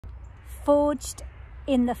forged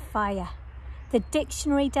in the fire. The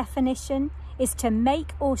dictionary definition is to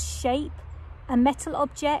make or shape a metal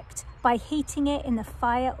object by heating it in the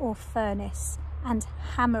fire or furnace and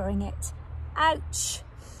hammering it. Ouch!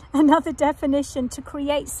 Another definition: to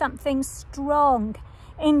create something strong,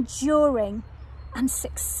 enduring, and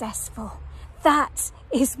successful. That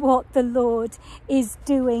is what the Lord is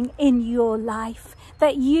doing in your life,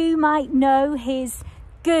 that you might know his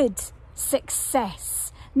good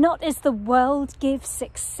success, not as the world gives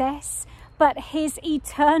success, but his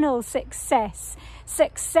eternal success,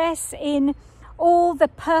 success in all the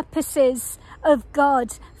purposes of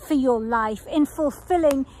God for your life, in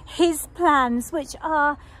fulfilling his plans, which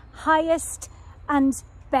are highest and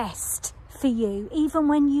best for you. Even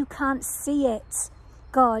when you can't see it,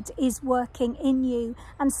 God is working in you.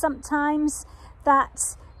 And sometimes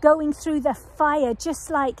that going through the fire, just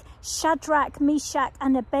like Shadrach, Meshach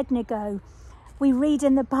and Abednego, we read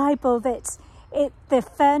in the Bible that the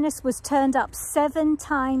furnace was turned up 7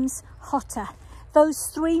 times hotter. Those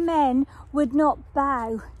 3 men would not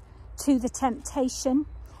bow to the temptation.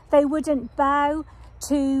 They wouldn't bow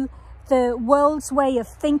to the world's way of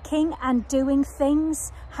thinking and doing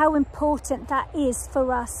things. How important that is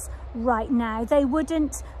for us right now. They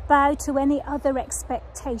wouldn't bow to any other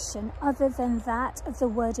expectation other than that of the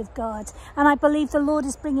Word of God. And I believe the Lord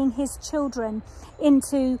is bringing his children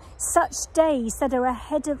into such days that are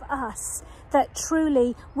ahead of us, that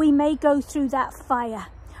truly we may go through that fire.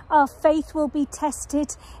 Our faith will be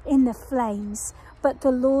tested in the flames, but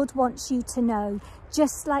the Lord wants you to know,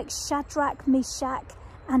 just like Shadrach, Meshach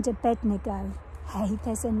and Abednego, hey,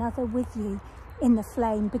 there's another with you in the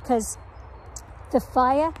flame, because the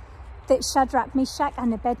fire that Shadrach, Meshach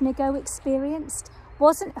and Abednego experienced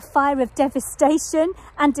wasn't a fire of devastation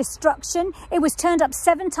and destruction. It was turned up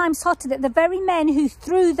 7 times hotter, that the very men who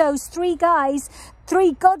threw those 3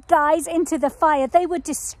 God guys into the fire, they were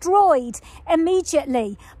destroyed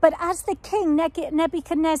immediately. But as the king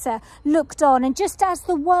Nebuchadnezzar looked on, and just as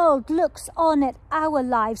the world looks on at our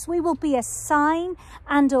lives, we will be a sign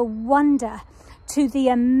and a wonder to the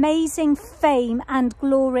amazing fame and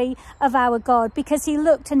glory of our God. Because he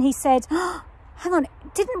looked and he said, oh, hang on,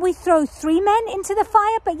 didn't we throw 3 men into the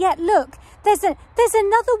fire? But yet look, there's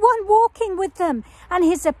another one walking with them, and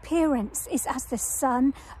his appearance is as the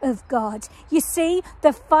Son of God. You see,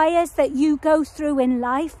 the fires that you go through in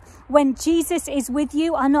life when Jesus is with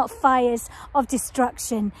you are not fires of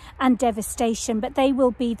destruction and devastation, but they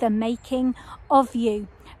will be the making of you,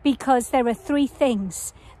 because there are 3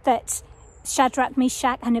 things that Shadrach,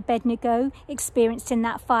 Meshach and Abednego experienced in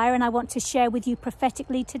that fire, and I want to share with you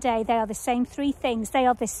prophetically today. They are the same 3 things. They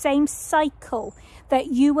are the same cycle that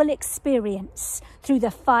you will experience through the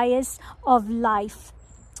fires of life.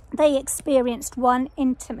 They experienced 1,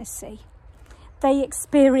 intimacy. They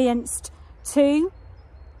experienced 2,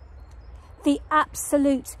 the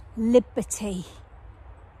absolute liberty.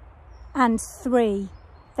 And 3,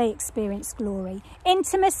 they experienced glory.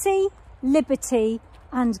 Intimacy, liberty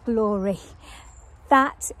and glory.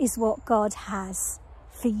 That is what God has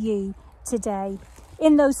for you today.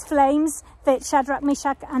 In those flames that Shadrach,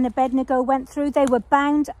 Meshach and Abednego went through, they were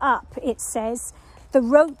bound up, it says. The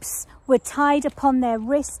ropes were tied upon their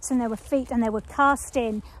wrists and their feet, and they were cast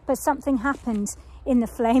in. But something happened in the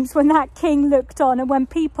flames when that king looked on, and when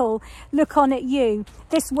people look on at you.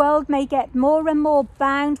 This world may get more and more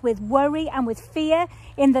bound with worry and with fear.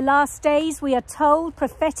 In the last days, we are told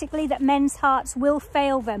prophetically that men's hearts will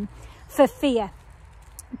fail them for fear.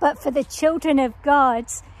 But for the children of God,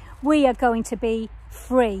 we are going to be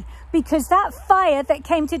free, because that fire that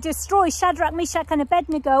came to destroy Shadrach, Meshach and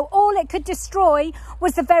Abednego, all it could destroy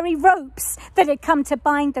was the very ropes that had come to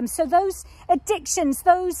bind them. So those addictions,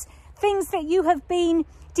 those things that you have been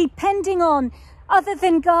depending on other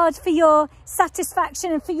than God for your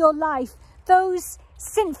satisfaction and for your life, those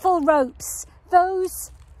sinful ropes,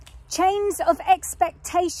 those chains of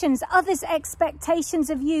expectations, others' expectations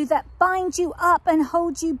of you that bind you up and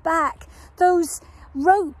hold you back, those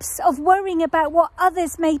ropes of worrying about what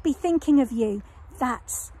others may be thinking of you,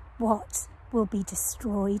 that's what will be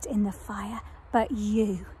destroyed in the fire, but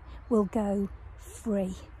you will go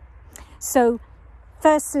free. So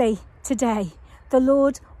firstly, today, the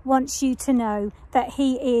Lord wants you to know that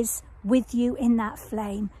he is with you in that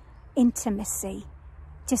flame. Intimacy,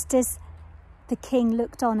 just as the king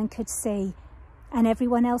looked on and could see, and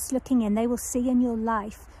everyone else looking in, they will see in your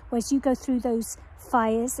life, as you go through those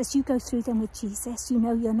fires, as you go through them with Jesus, you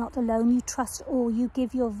know you're not alone. You trust all. You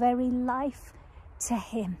give your very life to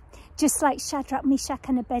him. Just like Shadrach, Meshach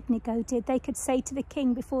and Abednego did. They could say to the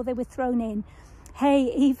king before they were thrown in, hey,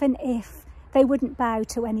 even if they wouldn't bow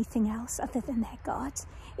to anything else other than their God,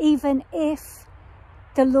 Even if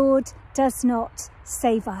the Lord does not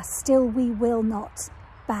save us, still we will not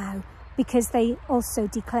bow, because they also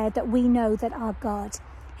declared that we know that our God,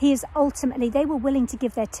 he is ultimately, they were willing to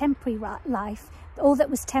give their temporary life, all that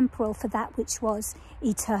was temporal, for that which was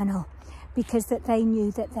eternal, because that they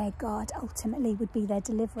knew that their God ultimately would be their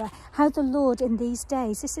deliverer. How the Lord in these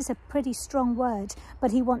days, this is a pretty strong word,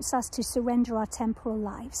 but he wants us to surrender our temporal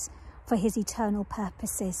lives for his eternal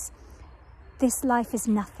purposes. This life is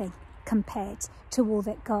nothing compared to all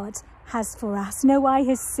that God has for us. No eye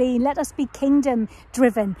has seen. Let us be kingdom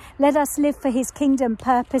driven. Let us live for his kingdom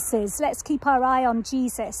purposes. Let's keep our eye on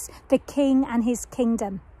Jesus, the King and his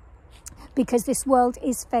kingdom, because this world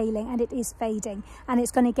is failing and it is fading, and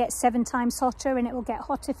it's going to get 7 times hotter, and it will get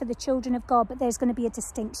hotter for the children of God. But there's going to be a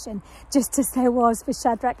distinction, just as there was for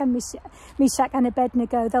Shadrach and Meshach and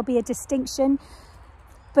Abednego. There'll be a distinction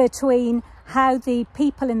between how the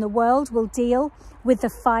people in the world will deal with the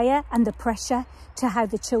fire and the pressure, to how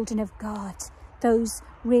the children of God, those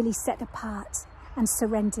really set apart and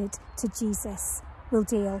surrendered to Jesus, will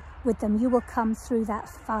deal with them. You will come through that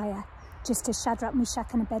fire, just as Shadrach,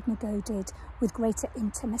 Meshach and Abednego did, with greater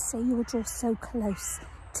intimacy. You will draw so close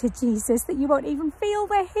to Jesus that you won't even feel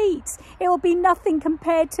the heat. It will be nothing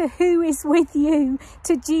compared to who is with you,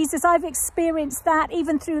 to Jesus. I've experienced that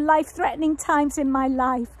even through life-threatening times in my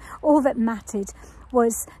life. All that mattered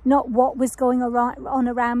was not what was going on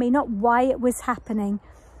around me, not why it was happening,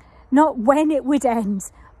 not when it would end,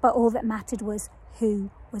 but all that mattered was who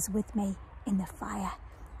was with me in the fire.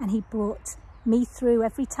 And he brought me through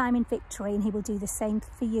every time in victory, and he will do the same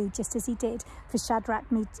for you, just as he did for Shadrach,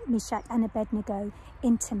 Meshach and Abednego,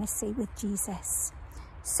 intimacy with Jesus.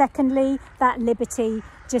 Secondly, that liberty,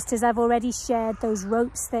 just as I've already shared, those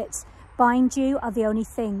ropes that bind you are the only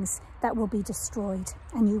things that will be destroyed,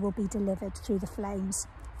 and you will be delivered through the flames.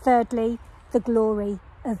 Thirdly, the glory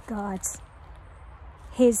of God.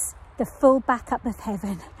 The full backup of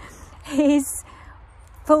heaven, his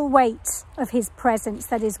full weight of his presence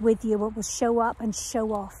that is with you, what will show up and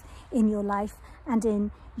show off in your life and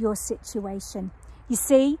in your situation. You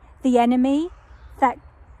see, the enemy that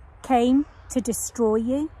came to destroy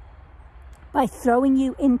you by throwing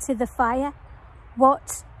you into the fire,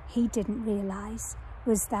 what he didn't realize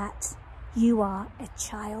was that you are a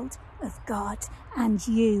child of God, and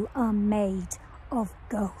you are made of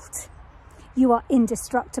gold. You are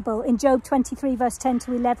indestructible. In Job 23 verse 10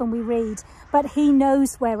 to 11 we read, "But he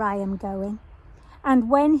knows where I am going, and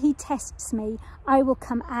when he tests me, I will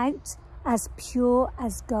come out as pure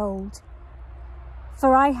as gold.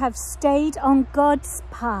 For I have stayed on God's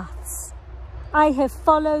paths. I have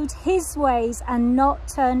followed his ways and not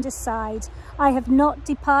turned aside. I have not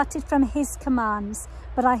departed from his commands,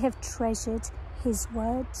 but I have treasured his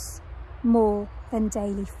words more than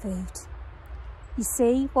daily food." You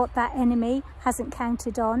see, what that enemy hasn't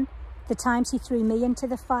counted on, the times he threw me into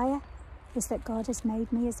the fire, is that God has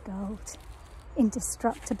made me as gold,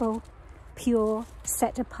 indestructible, pure,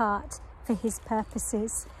 set apart for his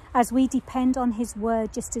purposes. As we depend on his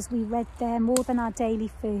word, just as we read there, more than our daily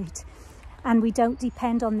food, and we don't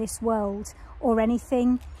depend on this world or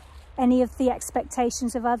anything, any of the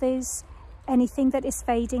expectations of others, anything that is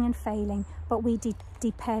fading and failing, but we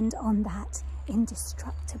depend on that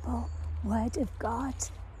indestructible word of God.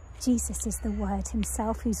 Jesus is the word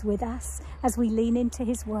himself who's with us. As we lean into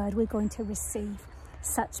his word, we're going to receive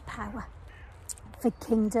such power for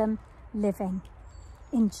kingdom living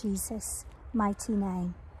in Jesus' mighty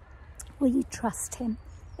name. Will you trust him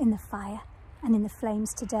in the fire and in the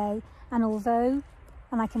flames today? And although,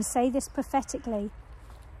 and I can say this prophetically,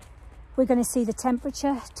 we're going to see the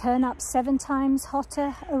temperature turn up 7 times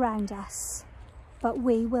hotter around us, but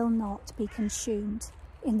we will not be consumed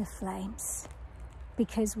in the flames,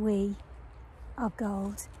 because we are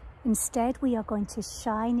gold. Instead, we are going to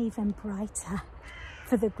shine even brighter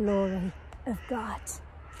for the glory of God.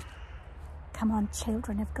 Come on,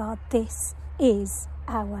 children of God, this is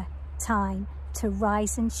our time to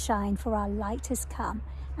rise and shine, for our light has come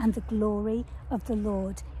and the glory of the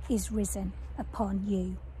Lord is risen upon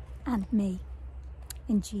you and me.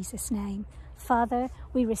 In Jesus' name. Father,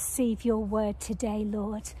 we receive your word today,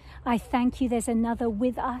 Lord. I thank you there's another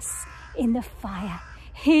with us in the fire.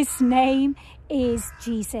 His name is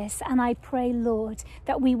Jesus. And I pray, Lord,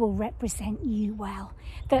 that we will represent you well.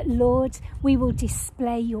 That, Lord, we will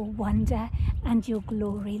display your wonder and your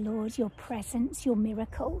glory, Lord, your presence, your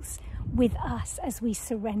miracles with us as we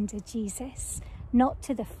surrender, Jesus, not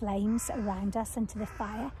to the flames around us and to the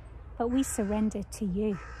fire, but we surrender to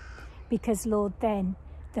you. Because, Lord, then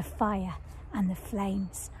the fire and the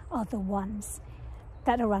flames are the ones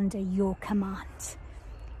that are under your command.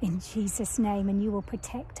 in Jesus' name, and you will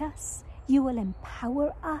protect us, you will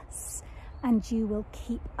empower us, and you will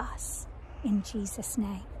keep us in Jesus'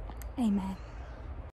 name. Amen.